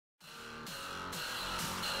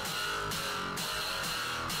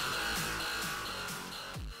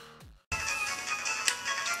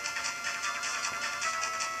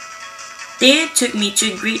Dad took me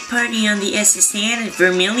to a great party on the SSN at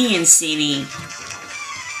Vermilion City.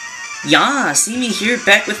 Yeah, see me here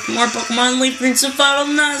back with more Pokémon LeafGreen-Survival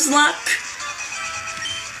Nuzlocke.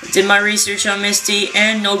 Did my research on Misty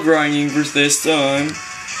and no grinding for this time.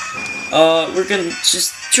 We're gonna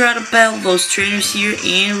just try to battle those trainers here,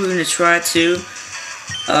 and we're gonna try to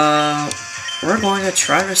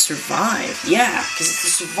survive. Yeah, because it's a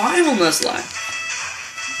survival Nuzlocke.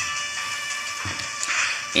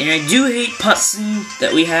 And I do hate Putson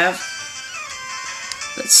that we have.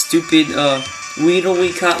 That stupid Weedle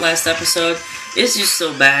we caught last episode. It's just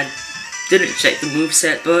so bad. Didn't check the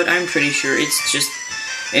moveset, but I'm pretty sure it's just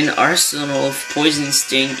an arsenal of Poison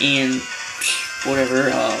Sting and whatever,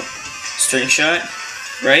 String Shot,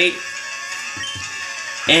 right?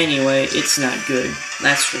 Anyway, it's not good.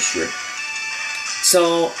 That's for sure.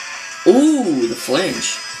 So, ooh, the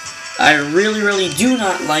flinch. I really do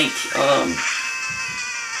not like,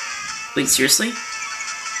 wait, seriously?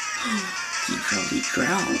 He probably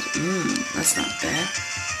growled. That's not bad.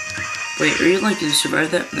 Wait, are you likely to survive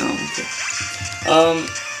that? No, okay.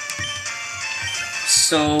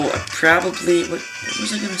 So, I probably, what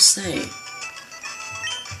was I gonna say?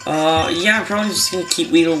 Yeah, I'm probably just gonna keep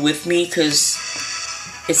Weedle with me, because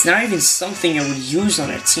it's not even something I would use on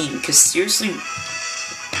our team, because seriously,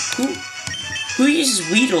 who uses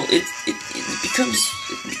Weedle? It becomes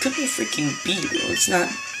a freaking Beedle. It's not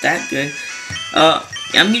that good.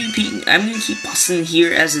 I'm gonna keep Boston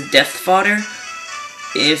here as a death fodder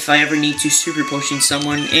if I ever need to super potion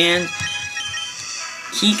someone, and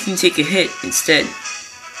he can take a hit instead.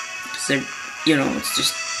 So, you know,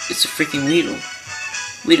 it's a freaking Weedle.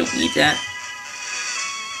 We don't need that.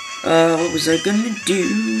 What was I gonna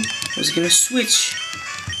do? I was gonna switch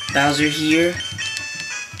Bowser here.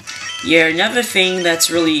 Yeah, another thing that's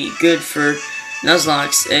really good for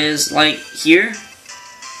Nuzlocks is, like, here,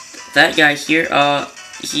 that guy here,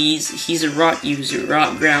 he's a rock user,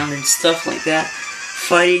 rock ground and stuff like that,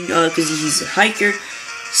 fighting, because he's a hiker,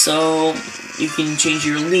 so you can change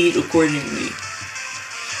your lead accordingly.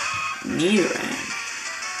 Nidoran.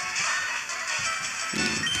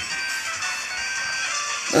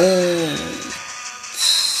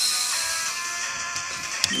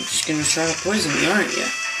 You're just gonna try to poison me, aren't you?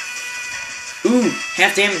 Ooh,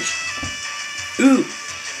 half damage. Ooh,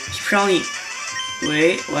 he's probably...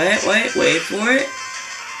 Wait for it.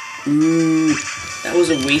 Ooh, that was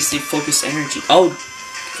a wasted focus energy. Oh,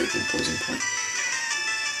 freaking poison point.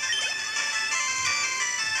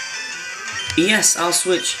 Yes, I'll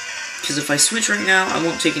switch. Because if I switch right now, I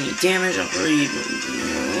won't take any damage. I'll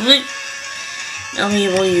be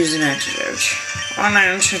able to use an antidote. An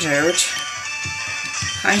antidote.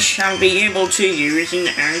 I shall be able to use an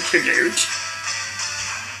antidote.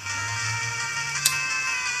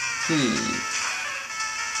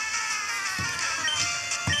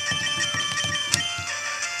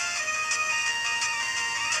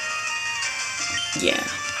 Yeah.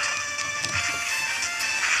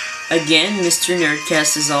 Again, Mr.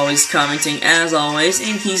 Nerdcast is always commenting, as always,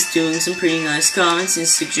 and he's doing some pretty nice comments and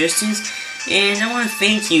suggestions, and I want to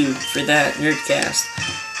thank you for that,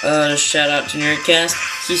 Nerdcast. Shout out to Nerdcast.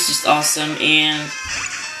 He's just awesome, and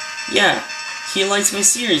yeah, he likes my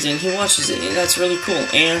series, and he watches it, and that's really cool,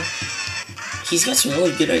 and he's got some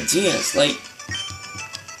really good ideas. Like,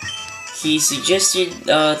 he suggested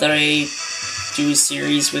that I do a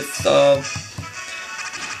series with, oh,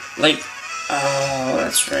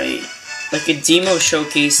 that's right, like a demo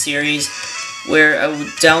showcase series where I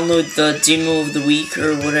would download the demo of the week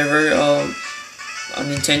or whatever on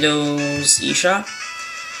Nintendo's eShop,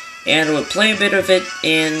 and I would play a bit of it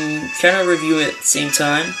and kind of review it at the same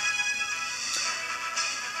time,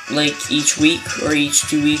 like each week or each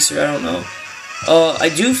 2 weeks, or I don't know. I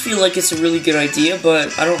do feel like it's a really good idea,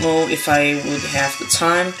 but I don't know if I would have the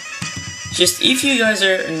time. Just, if you guys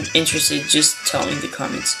are interested, just tell me in the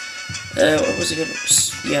comments. What was it gonna...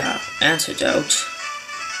 Yeah, antidote.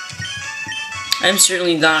 I'm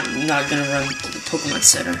certainly not gonna run to the Pokemon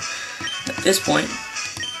Center at this point.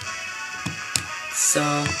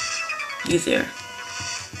 So, you there.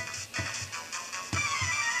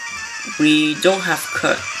 We don't have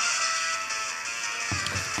cut.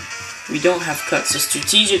 So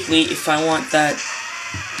strategically, if I want the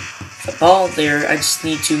ball there, I just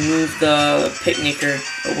need to move the picnicker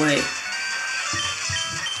away.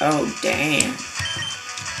 Oh, damn.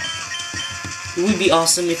 It would be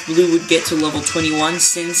awesome if Blue would get to level 21,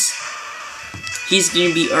 since he's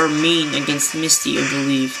gonna be our main against Misty, I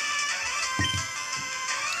believe.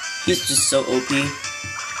 He's just so OP.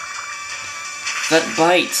 That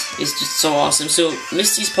bite is just so awesome. So,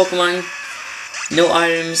 Misty's Pokemon, no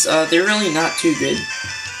items, they're really not too good.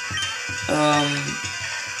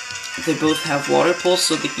 They both have water pulse,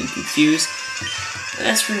 so they can confuse.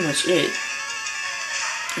 That's pretty much it.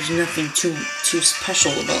 There's nothing too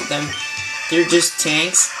special about them. They're just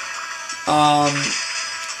tanks.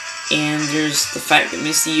 And there's the fact that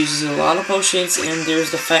Misty uses a lot of potions, and there's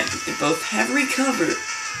the fact that they both have recover.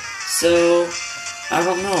 So, I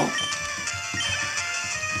don't know.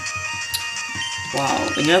 Wow,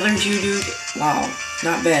 another Geodude. Wow,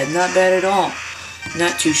 not bad at all.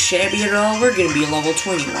 Not too shabby at all. We're gonna be level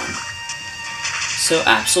 21. So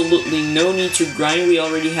absolutely no need to grind. We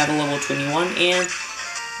already have a level 21, and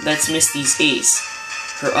that's Misty's ace.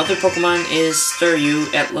 Her other Pokemon is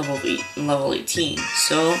Staryu at level 18.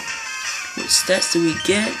 So, what stats do we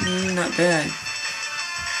get? Not bad.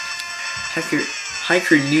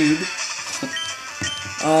 Hiker noob.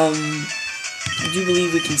 I do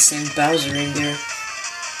believe we can send Bowser in there.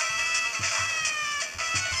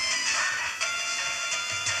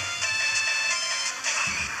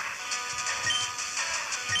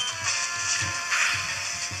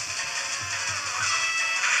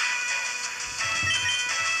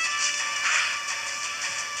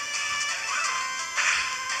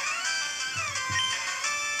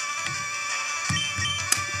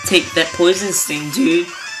 Take that poison sting, dude.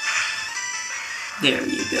 There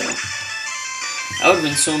you go. I would have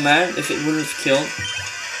been so mad if it would have killed.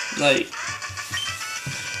 Like,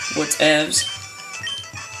 what's Evs?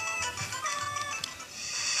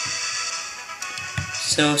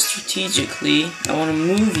 So, strategically, I want to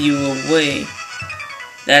move you away.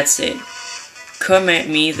 That's it. Come at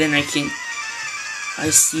me, then I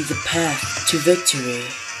see the path to victory.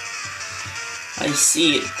 I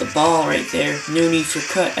see it, the ball right there. No need for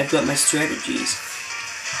cut, I've got my strategies.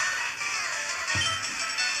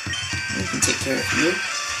 We can take care of you.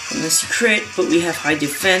 Unless you crit, but we have high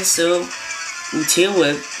defense, so... Ooh, Tail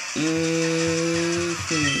Whip.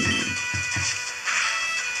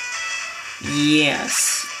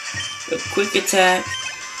 Yes. A quick attack.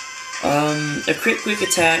 A quick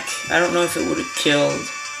attack. I don't know if it would have killed.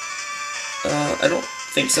 I don't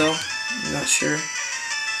think so. I'm not sure.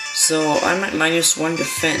 So, I'm at -1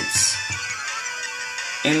 defense.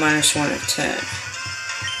 And -1 attack.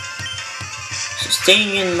 So,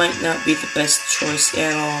 staying in might not be the best choice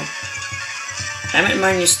at all. I'm at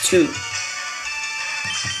 -2.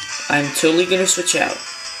 I'm totally gonna switch out.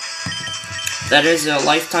 That is a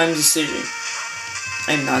lifetime decision.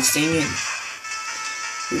 I'm not staying in.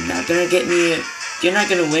 You're not gonna get me. You're not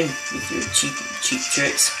gonna win with your cheap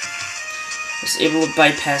tricks. I was able to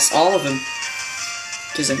bypass all of them.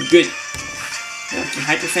 Because I'm good. Now I can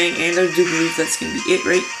Hyper Fang, and I do believe that's gonna be it,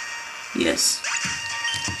 right? Yes.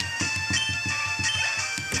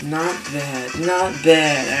 Not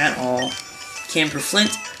bad at all. Camper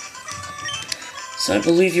Flint. So I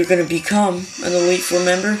believe you're gonna become an Elite Four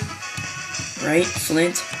member. Right,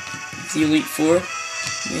 Flint? The Elite Four,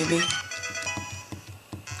 maybe.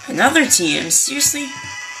 Another TM, seriously?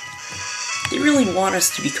 They really want us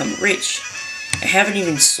to become rich. I haven't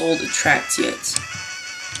even sold a tract yet.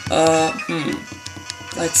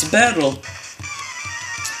 Let's battle.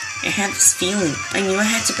 I had this feeling. I knew I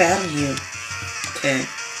had to battle you. Okay.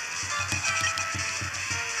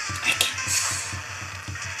 I can't.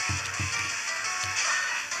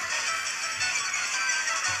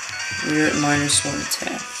 We're at -1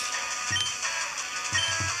 attack.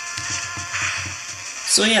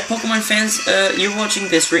 So yeah, Pokemon fans, you're watching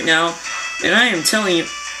this right now, and I am telling you...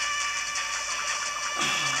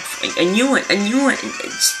 I knew it.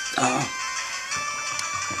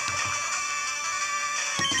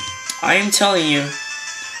 I am telling you.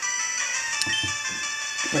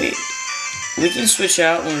 Wait. We can switch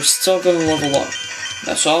out and we're still going to level up.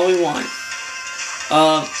 That's all we want.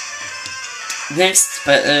 Next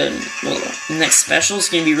special is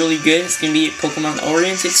going to be really good. It's going to be Pokemon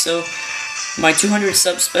oriented, so my 200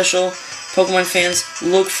 sub special, Pokemon fans,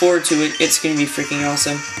 look forward to it. It's going to be freaking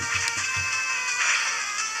awesome.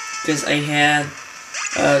 Because I had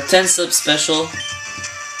 10 sub special.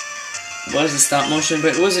 Was a stop motion,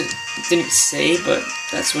 but it didn't say, but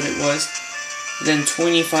that's what it was. Then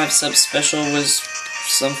 25 sub special was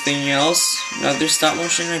something else, another stop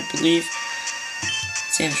motion, I believe.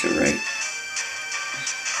 Sounds right.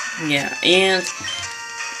 Yeah, and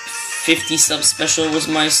 50 sub special was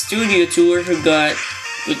my studio tour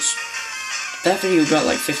which that video got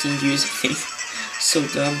like 15 views, I think. So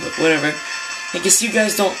dumb, but whatever. I guess you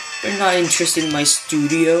guys are not interested in my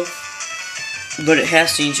studio, but it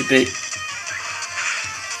has changed a bit.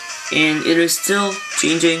 And it is still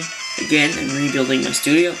changing again and rebuilding my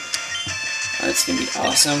studio. It's gonna be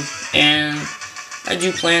awesome. And I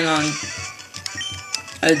do plan on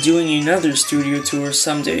doing another studio tour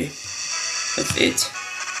someday. of it.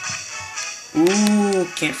 Ooh,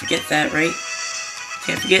 can't forget that, right?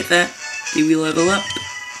 Can't forget that. Did we level up?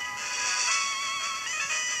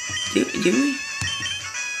 Did we?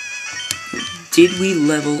 Did we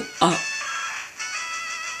level up?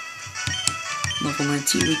 Level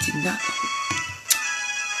 19, we did not level.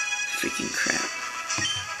 Freaking crap.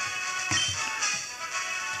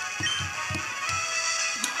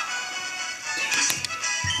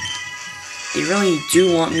 They really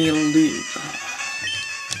do want me to lose.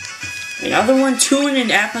 Another one, 2 in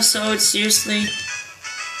an episode, seriously?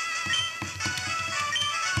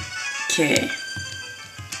 Okay.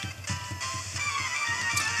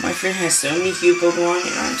 My friend has so many cute Pokemon,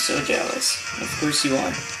 and I'm so jealous. Of course you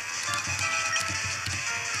are.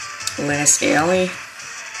 Last Haley,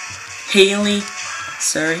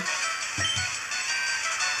 sorry.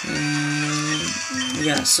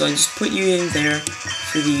 Yeah, so I just put you in there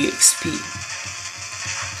for the XP.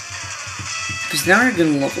 Because now you're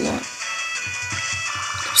gonna level up.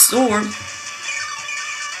 Absorb.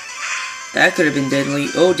 That could have been deadly.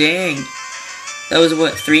 Oh dang. That was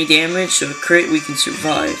what, 3 damage? So a crit we can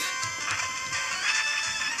survive.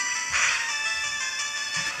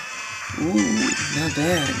 Ooh, not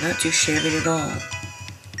bad. Not too shabby at all.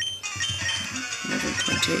 Level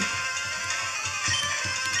 20.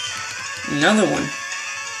 Another one.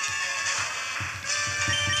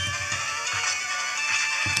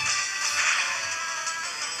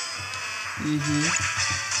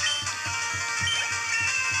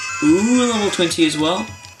 Ooh, level 20 as well.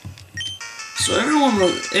 So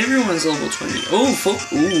everyone's level 20. Oh,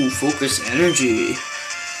 focus energy.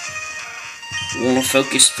 Wanna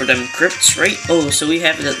focus for them crits, right? Oh, so we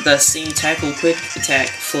have the same tackle quick attack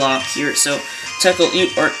flop here. So, tackle, you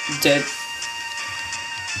are dead.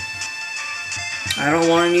 I don't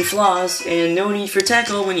want any flaws, and no need for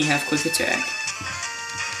tackle when you have quick attack.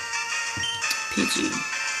 Pidgey.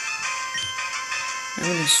 I'm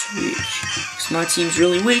gonna switch, because my team's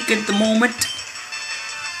really weak at the moment.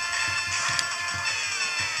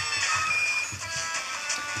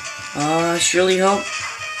 I surely hope.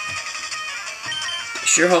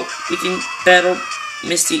 Sure hope we can battle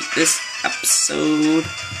Misty this episode.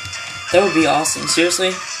 That would be awesome,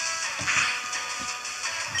 seriously.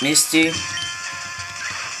 Misty.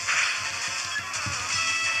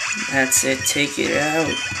 That's it, take it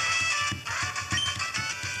out.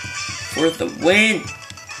 For the win.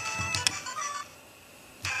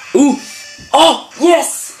 Ooh! Oh,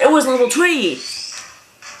 yes! It was level 20!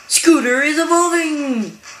 Scooter is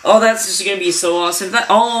evolving! Oh, that's just gonna be so awesome.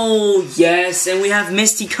 Oh, yes, and we have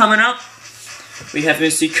Misty coming up. We have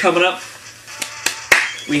Misty coming up.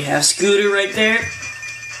 We have Scooter right there.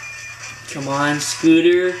 Come on,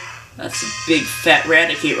 Scooter. That's a big fat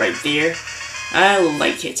Raticate right there. I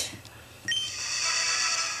like it.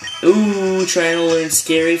 Ooh, trying to learn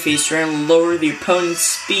Scary Face, trying to lower the opponent's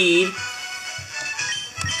speed.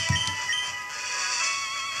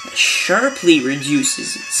 That sharply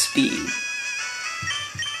reduces its speed.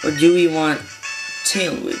 Or do we want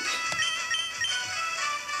Tail Whip?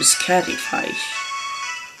 Misty.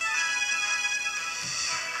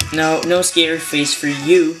 No Scary Face for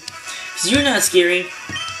you. Because you're not scary.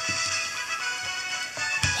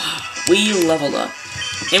 Wow, we leveled up.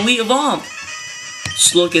 And we evolved.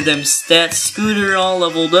 Just look at them stats. Scooter all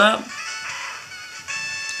leveled up.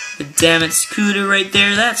 The damn it, Scooter right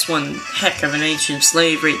there. That's one heck of an ancient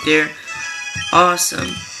slave right there.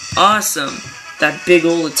 Awesome. Awesome. That big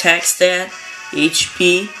old attack stat.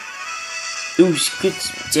 HP. Ooh, good.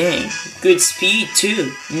 Dang. Good speed,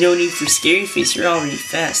 too. No need for Scary Face. You're already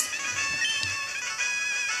fast.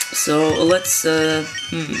 So, let's,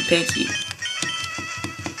 Panky.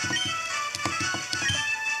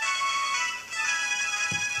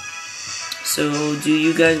 So, do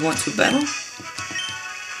you guys want to battle?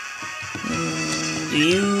 Do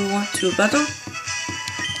you want to battle?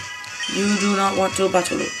 You do not want to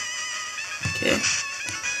battle. Okay.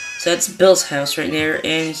 So that's Bill's house right there,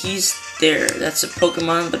 and he's there. That's a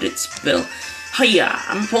Pokemon, but it's Bill. Hiya,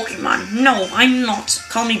 I'm a Pokemon. No, I'm not.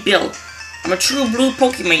 Call me Bill. I'm a true blue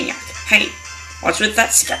Pokemaniac. Hey, what's with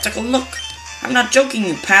that skeptical look? I'm not joking,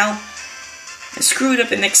 you pal. I screwed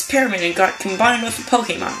up an experiment and got combined with a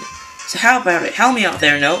Pokemon. So how about it? Help me out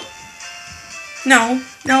there, No,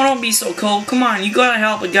 don't be so cold. Come on, you gotta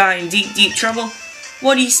help a guy in deep, deep trouble.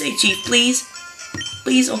 What do you say, Chief, please?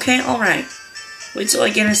 Please, okay, alright. Wait till I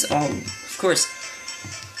get us... Oh, of course.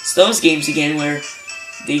 It's those games again where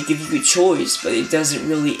they give you a choice, but it doesn't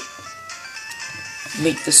really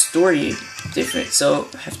make the story different, so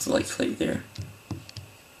I have to, like, click there.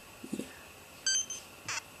 Yeah.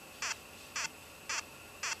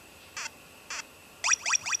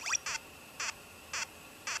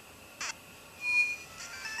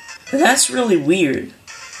 That's really weird.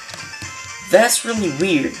 That's really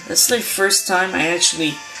weird. That's the first time I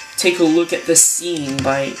actually take a look at the scene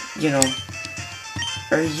by, you know...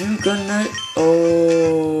 Are you gonna...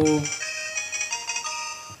 Oh...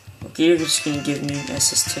 Okay, you're just gonna give me an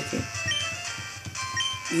SS ticket.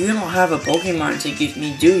 You don't have a Pokemon to give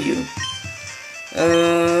me, do you?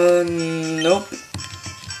 Nope.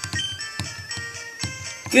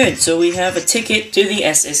 Good, so we have a ticket to the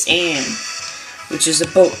SSN, which is a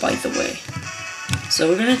boat, by the way. So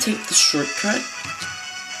we're gonna take the shortcut.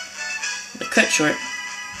 The cut short.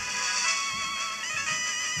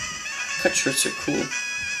 Cut shorts are cool.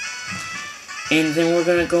 And then we're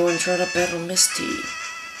gonna go and try to battle Misty.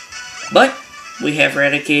 But we have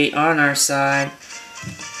Eradicate on our side.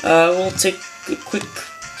 We'll take a quick...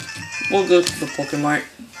 We'll go to the Pokemart.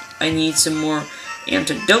 I need some more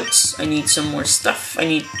antidotes. I need some more stuff. I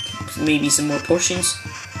need maybe some more potions.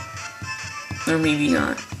 Or maybe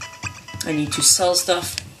not. I need to sell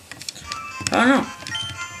stuff. I don't know.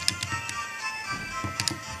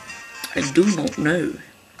 I do not know.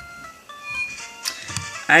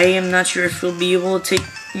 I am not sure if we'll be able to take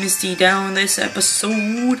Misty down this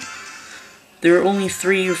episode. There are only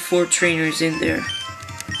 3 or 4 trainers in there.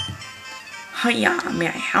 Hiya, may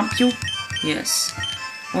I help you? Yes.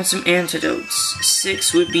 I want some antidotes.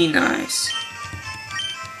 6 would be nice.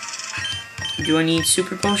 Do I need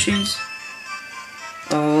super potions?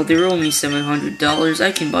 Oh, they're only $700.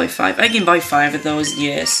 I can buy 5. I can buy 5 of those,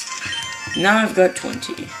 yes. Now I've got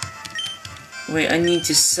 20. Wait, I need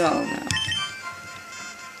to sell now.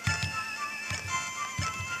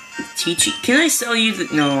 Teaching? Can I sell you the...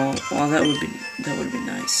 No. Well, that would have been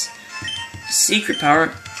nice. Secret power,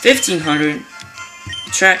 1500.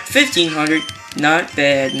 Attract, 1500. Not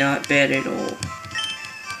bad. Not bad at all.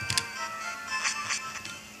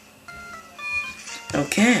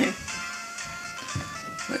 Okay.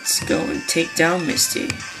 Let's go and take down Misty.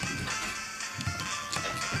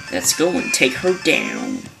 Let's go and take her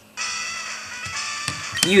down.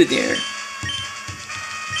 You there.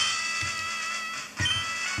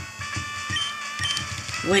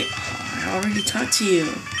 Wait, oh, I already talked to you.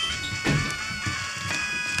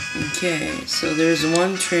 Okay, so there's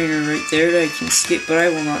one trainer right there that I can skip, but I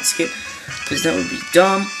will not skip, because that would be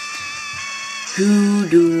dumb. Who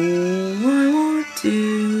do I want to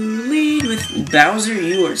lead with? Bowser,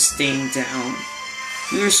 you are staying down.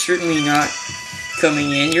 You are certainly not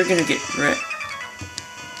coming in. You're gonna get wrecked.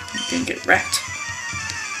 You're gonna get wrecked.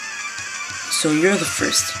 So you're the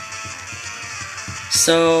first.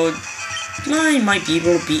 So I might be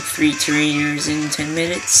able to beat 3 trainers in 10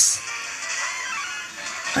 minutes.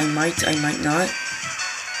 I might not.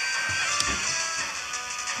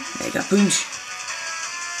 Mega Punch.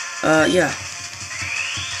 Yeah.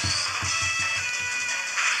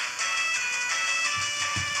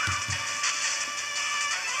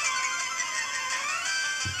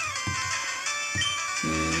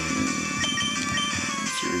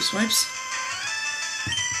 Zero swipes.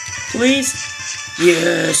 Please.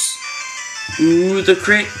 Yes. Ooh, the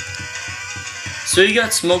crit. So you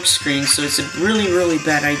got smoke screen, so it's a really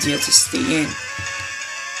bad idea to stay in.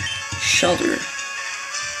 Shelter.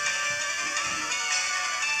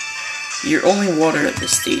 You're only water at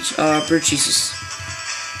this stage. Bird Jesus.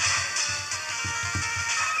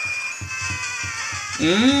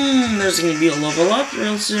 There's gonna be a level up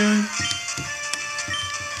real soon.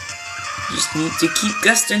 Just need to keep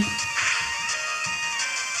gusting.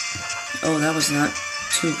 Oh, that was not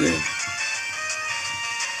too good.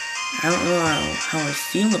 I don't know how I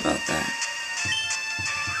feel about that.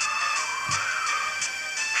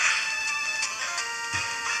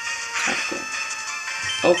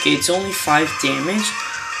 Tactical. Okay, it's only 5 damage.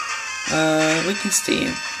 We can stay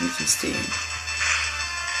in. We can stay in.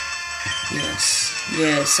 Yes.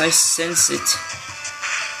 Yes, I sense it.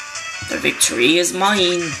 The victory is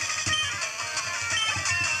mine.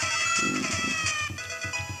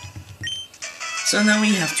 So now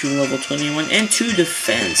we have 2 level 21 and 2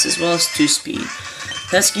 defense as well as 2 speed.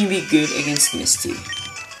 That's gonna be good against Misty.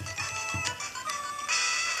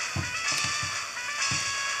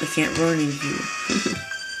 I can't run in here.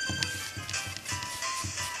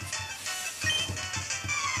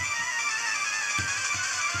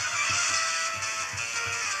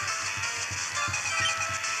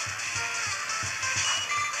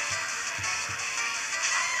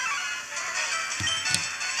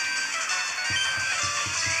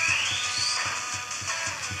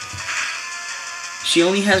 She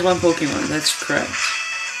only has 1 Pokemon, that's correct.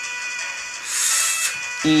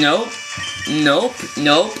 Nope. Nope.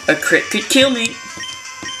 Nope. A crit could kill me.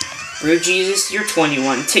 Rude Jesus, you're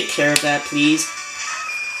 21. Take care of that, please.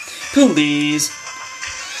 Please.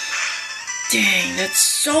 Dang, that's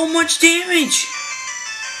so much damage!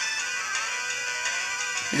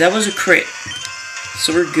 That was a crit.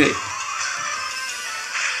 So we're good.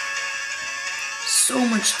 So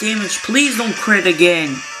much damage. Please don't crit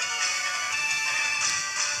again.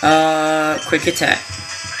 Quick attack.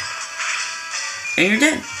 And you're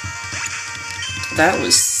dead. That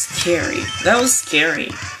was scary. That was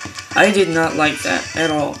scary. I did not like that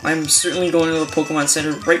at all. I'm certainly going to the Pokemon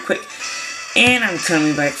Center right quick. And I'm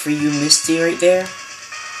coming back for you, Misty, right there.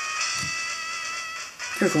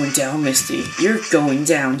 You're going down, Misty. You're going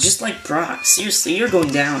down, just like Brock. Seriously, you're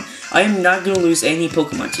going down. I am not going to lose any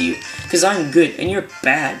Pokemon to you, because I'm good, and you're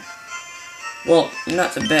bad. Well,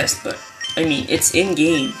 not the best, but, I mean, it's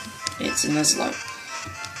in-game. It's a Nuzlocke.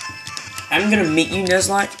 I'm going to make you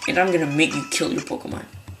Nuzlocke, and I'm going to make you kill your Pokemon.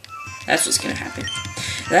 That's what's going to happen.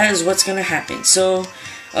 That is what's going to happen. So,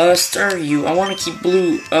 Staryu, I want to keep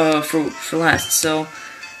Blue, for last, so,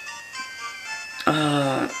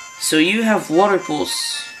 so you have Water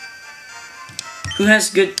Pulse. Who has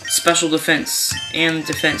good special defense and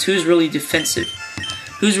defense? Who's really defensive?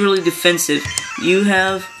 Who's really defensive? You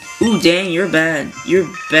have... Ooh, dang, you're bad. You're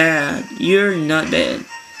bad. You're not bad.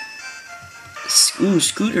 Ooh,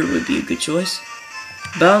 Scooter would be a good choice.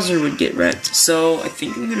 Bowser would get wrecked. So, I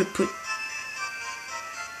think I'm gonna put...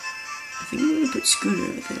 Scooter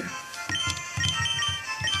right there.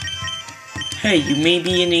 Hey, you may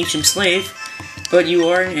be an HM slave, but you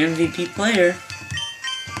are an MVP player.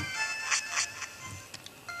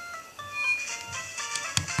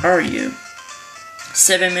 Are you?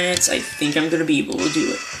 7 minutes, I think I'm gonna be able to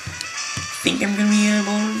do it.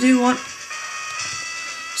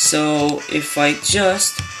 So, if I'm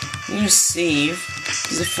gonna save,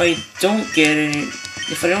 because if I don't get it,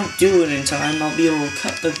 if I don't do it in time, I'll be able to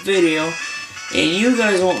cut the video, and you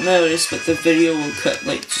guys won't notice, but the video will cut,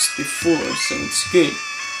 like, just before, so it's good.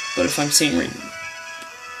 But if I'm saying right now,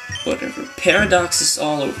 whatever, Paradox is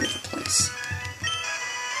all over the place.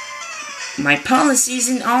 My policy is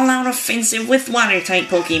an all-out offensive with water-type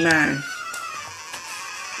Pokemon.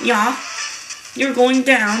 Yeah, you're going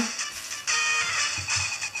down.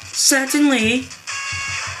 Certainly.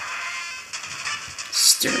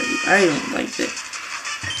 Sturdy, I don't like that.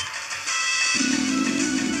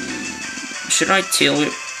 Should I tail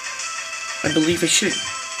it? I believe I should.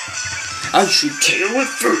 I should tail it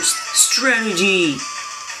first. Strategy.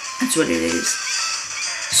 That's what it is.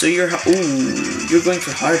 So you're going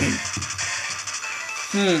for Harden.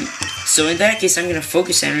 So in that case, I'm gonna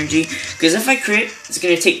focus energy, because if I crit, it's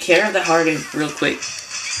gonna take care of the Harden real quick.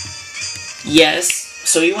 Yes.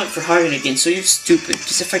 So you went for Harden again. So you're stupid.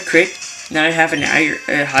 Because if I crit, now I have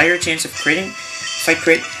a higher chance of critting. If I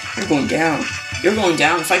crit, you're going down. You're going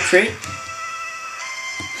down. If I crit,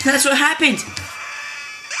 that's what happened.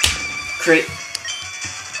 Crit.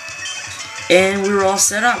 And we were all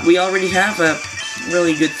set up. We already have a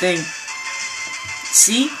really good thing.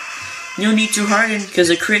 See? No need to harden, because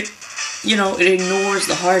a crit, you know, it ignores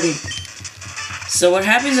the harden. So what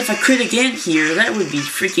happens if I crit again here? That would be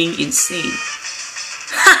freaking insane.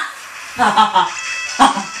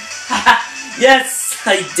 Yes,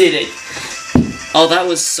 I did it. Oh, that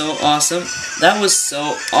was so awesome. That was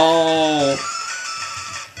so... Oh.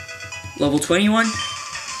 Level 21?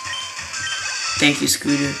 Thank you,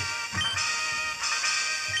 Scooter.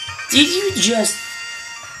 Did you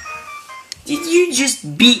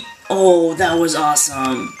just beat... Oh, that was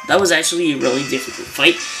awesome. That was actually a really difficult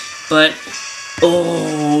fight. But...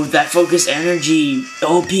 Oh, that focus energy.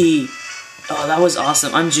 OP. Oh, that was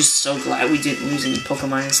awesome. I'm just so glad we didn't lose any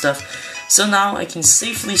Pokemon and stuff. So now I can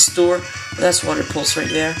safely store... That's Water Pulse right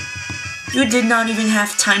there. You did not even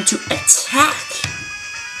have time to attack.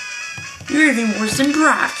 You're even worse than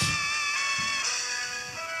Brock.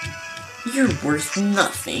 You're worth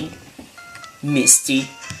nothing, Misty.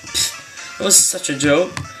 Pfft, that was such a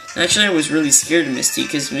joke. Actually, I was really scared of Misty,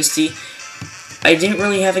 because Misty... I didn't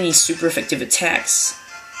really have any super effective attacks.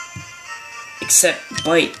 Except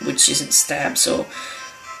Bite, which isn't Stab, so...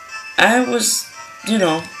 I was, you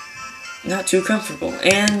know, not too comfortable.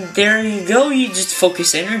 And there you go, you just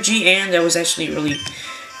focus energy, and that was actually a really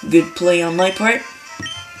good play on my part.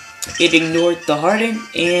 It ignored the Harden,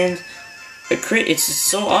 and a crit, it's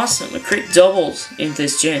so awesome. A crit doubles in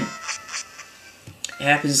this gen. It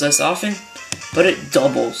happens less often, but it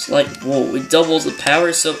doubles. Like, whoa, it doubles the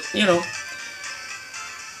power, so, you know,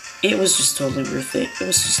 it was just totally worth it. It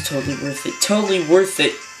was just totally worth it. Totally worth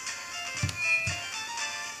it.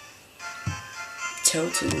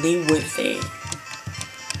 Totally worth it.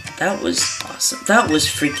 That was awesome. That was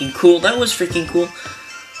freaking cool. That was freaking cool.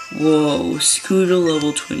 Whoa, Scooter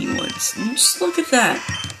level 21. Just look at that.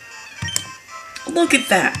 Look at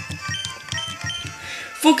that.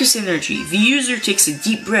 Focus energy. The user takes a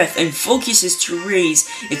deep breath and focuses to raise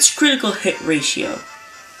its critical hit ratio.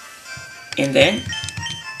 And then,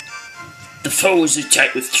 the foe is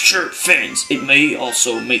attacked with sharp fangs. It may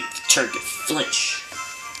also make the target flinch.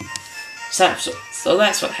 So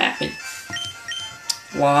that's what happened.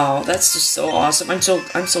 Wow, that's just so awesome. I'm so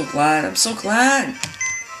glad. I'm so glad.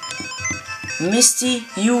 Misty,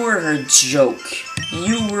 you were a joke.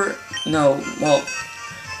 Well,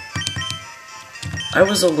 I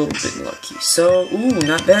was a little bit lucky. So, ooh,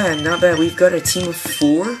 not bad, not bad. We've got a team of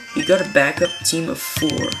 4. We got a backup team of 4.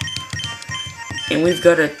 And we've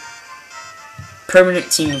got a permanent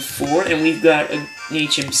team of 4. And we've got an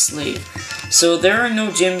HM slave. So there are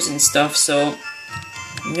no gyms and stuff, so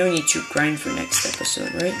no need to grind for next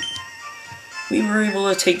episode, right? We were able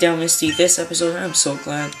to take down Misty this episode. I'm so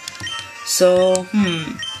glad. So,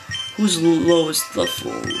 who's lowest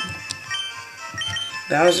level?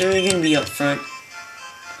 Bowser, you're gonna be up front.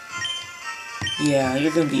 Yeah,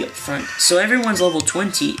 you're gonna be up front. So everyone's level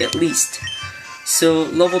 20 at least. So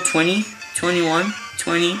level 20, 21,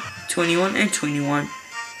 20, 21, and 21.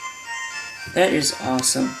 That is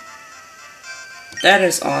awesome. That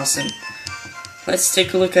is awesome. Let's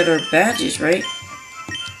take a look at our badges, right?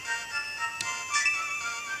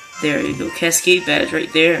 There you go, Cascade badge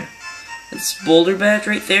right there. That's Boulder badge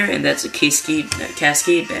right there, and that's a Cascade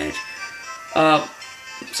badge.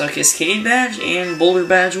 So Cascade badge and Boulder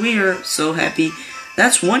badge, we are so happy.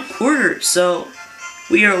 That's 1/4, so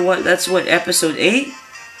we are that's what, episode 8?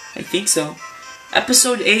 I think so.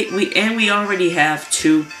 Episode 8, we already have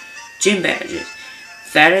 2 gym badges.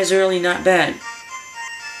 That is really not bad.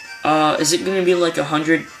 Is it gonna be like a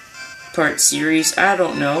 100-part series? I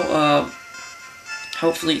don't know.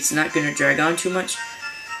 Hopefully it's not gonna drag on too much.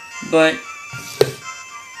 But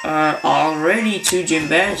already 2 gym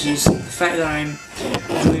badges. The fact that I'm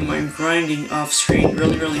doing my grinding off screen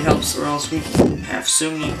really helps, or else we have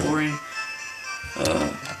so many boring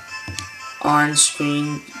on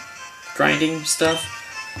screen grinding stuff.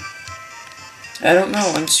 I don't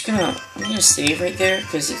know. I'm gonna save right there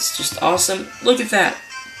because it's just awesome. Look at that.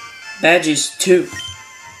 Badges 2.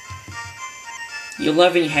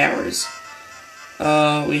 11 hours.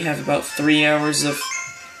 We have about 3 hours of,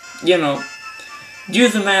 do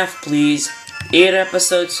the math, please. 8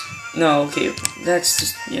 episodes. No, okay, that's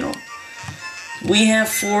just, We have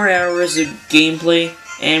 4 hours of gameplay,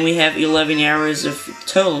 and we have 11 hours of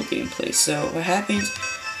total gameplay. So, what happens?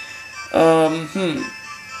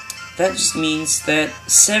 That just means that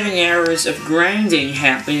 7 hours of grinding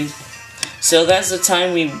happened. So, that's the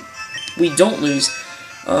time we don't lose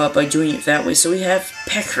by doing it that way. So, we have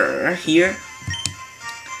Pecker here.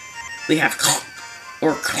 We have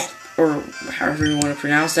or however you want to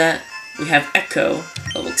pronounce that. We have Echo,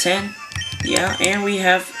 level 10. Yeah, and we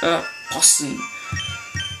have Possum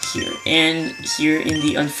here. And here in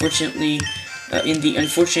the unfortunate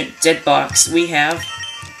dead box, we have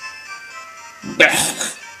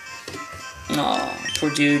Aw, poor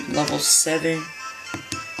dude, level 7.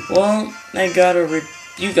 Well,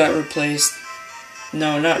 you got replaced.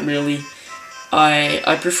 No, not really.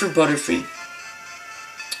 I prefer Butterfree.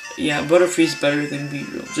 Yeah, Butterfree's better than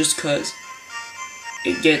Weedrill, just cause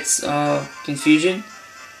it gets confusion,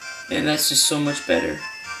 and that's just so much better.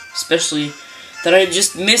 Especially that I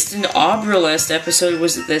just missed an Abra last episode.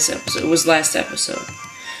 Was it this episode? It was last episode.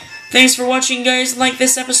 Thanks for watching, guys. Like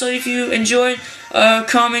this episode if you enjoyed.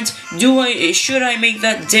 Comment, should I make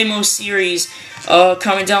that demo series?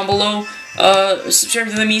 Comment down below. Subscribe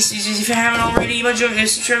to the Misty if you haven't already. But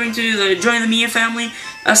subscribing to join the Mia family.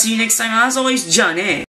 I'll see you next time. As always, Johnny.